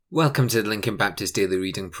Welcome to the Lincoln Baptist Daily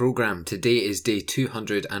Reading Programme. Today is day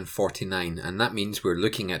 249, and that means we're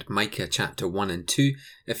looking at Micah chapter 1 and 2,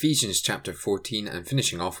 Ephesians chapter 14, and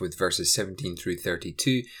finishing off with verses 17 through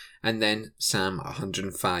 32, and then Psalm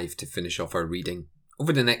 105 to finish off our reading.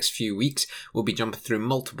 Over the next few weeks, we'll be jumping through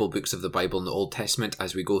multiple books of the Bible in the Old Testament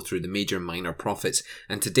as we go through the major and minor prophets,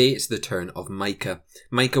 and today it's the turn of Micah.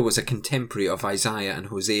 Micah was a contemporary of Isaiah and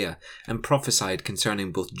Hosea, and prophesied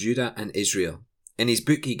concerning both Judah and Israel. In his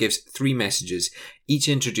book, he gives three messages, each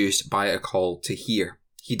introduced by a call to hear.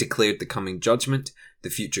 He declared the coming judgment,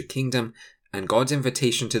 the future kingdom, and God's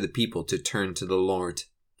invitation to the people to turn to the Lord.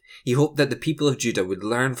 He hoped that the people of Judah would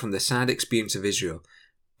learn from the sad experience of Israel,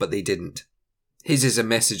 but they didn't. His is a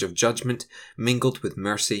message of judgment, mingled with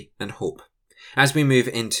mercy and hope. As we move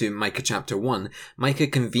into Micah chapter 1, Micah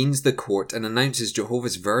convenes the court and announces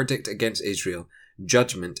Jehovah's verdict against Israel.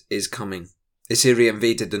 Judgment is coming. Assyria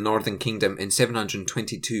invaded the northern kingdom in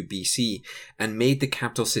 722 BC and made the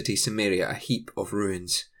capital city Samaria a heap of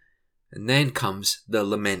ruins. And then comes the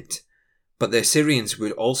lament. But the Assyrians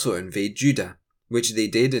would also invade Judah, which they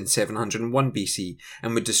did in 701 BC,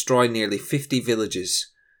 and would destroy nearly 50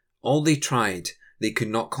 villages. All they tried, they could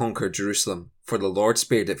not conquer Jerusalem, for the Lord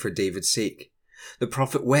spared it for David's sake. The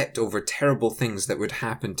prophet wept over terrible things that would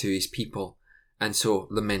happen to his people, and so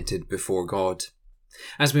lamented before God.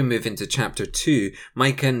 As we move into chapter 2,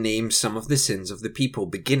 Micah names some of the sins of the people,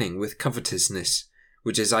 beginning with covetousness,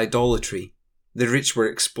 which is idolatry. The rich were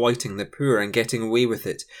exploiting the poor and getting away with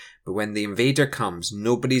it, but when the invader comes,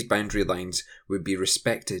 nobody's boundary lines would be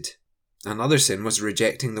respected. Another sin was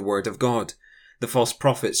rejecting the word of God. The false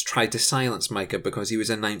prophets tried to silence Micah because he was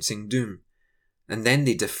announcing doom. And then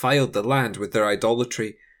they defiled the land with their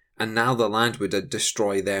idolatry, and now the land would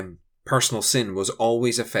destroy them. Personal sin was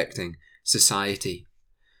always affecting society.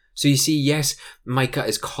 So you see, yes, Micah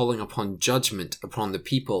is calling upon judgment upon the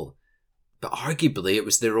people, but arguably it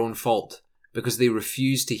was their own fault because they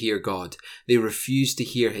refused to hear God. They refused to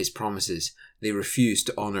hear his promises. They refused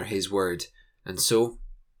to honour his word. And so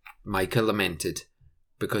Micah lamented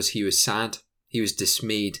because he was sad, he was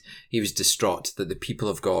dismayed, he was distraught that the people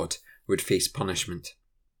of God would face punishment.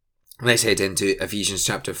 Let's head into Ephesians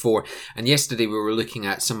chapter 4. And yesterday we were looking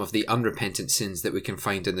at some of the unrepentant sins that we can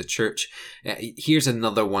find in the church. Here's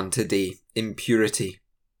another one today. Impurity.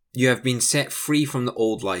 You have been set free from the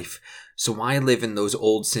old life, so why live in those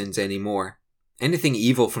old sins anymore? Anything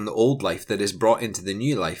evil from the old life that is brought into the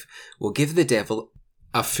new life will give the devil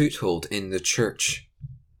a foothold in the church.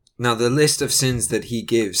 Now the list of sins that he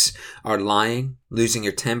gives are lying, losing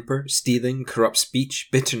your temper, stealing, corrupt speech,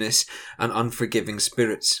 bitterness, and unforgiving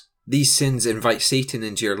spirits. These sins invite Satan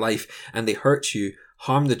into your life and they hurt you,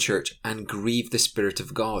 harm the church, and grieve the Spirit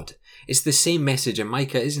of God. It's the same message in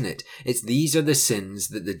Micah, isn't it? These are the sins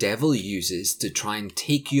that the devil uses to try and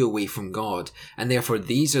take you away from God, and therefore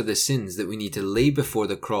these are the sins that we need to lay before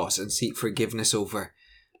the cross and seek forgiveness over.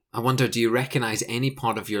 I wonder, do you recognize any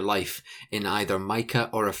part of your life in either Micah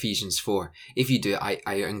or Ephesians 4? If you do, I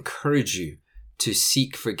encourage you to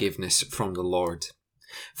seek forgiveness from the Lord.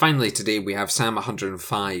 Finally, today we have Psalm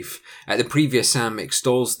 105. The previous psalm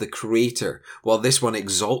extols the Creator, while this one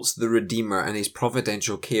exalts the Redeemer and his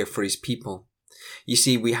providential care for his people. You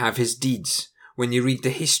see, we have his deeds. When you read the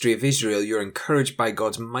history of Israel, you're encouraged by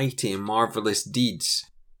God's mighty and marvelous deeds.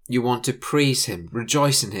 You want to praise him,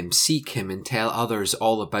 rejoice in him, seek him, and tell others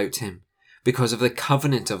all about him. Because of the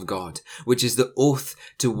covenant of God, which is the oath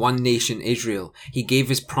to one nation, Israel, he gave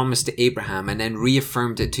his promise to Abraham and then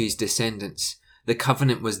reaffirmed it to his descendants. The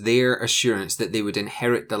covenant was their assurance that they would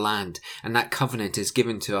inherit the land, and that covenant is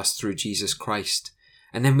given to us through Jesus Christ.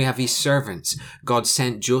 And then we have his servants. God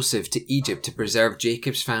sent Joseph to Egypt to preserve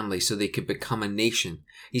Jacob's family so they could become a nation.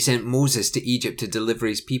 He sent Moses to Egypt to deliver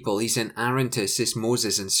his people. He sent Aaron to assist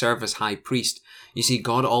Moses and serve as high priest. You see,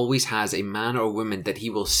 God always has a man or woman that he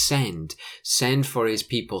will send for his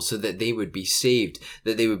people so that they would be saved,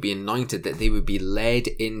 that they would be anointed, that they would be led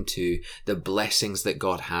into the blessings that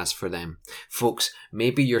God has for them. Folks,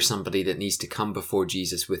 maybe you're somebody that needs to come before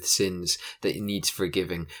Jesus with sins that needs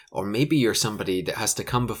forgiving. Or maybe you're somebody that has to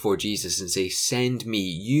come before Jesus and say, send me,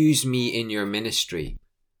 use me in your ministry.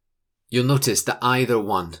 You'll notice that either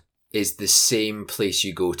one is the same place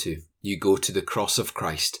you go to. You go to the cross of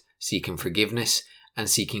Christ, seeking forgiveness and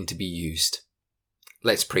seeking to be used.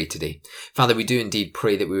 Let's pray today. Father, we do indeed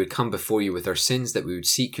pray that we would come before you with our sins, that we would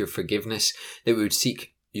seek your forgiveness, that we would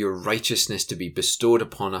seek your righteousness to be bestowed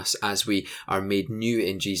upon us as we are made new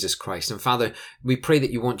in Jesus Christ. And Father, we pray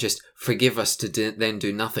that you won't just forgive us to then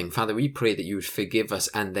do nothing. Father, we pray that you would forgive us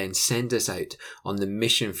and then send us out on the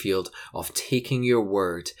mission field of taking your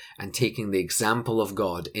word and taking the example of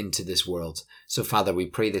God into this world. So Father, we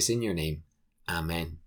pray this in your name. Amen.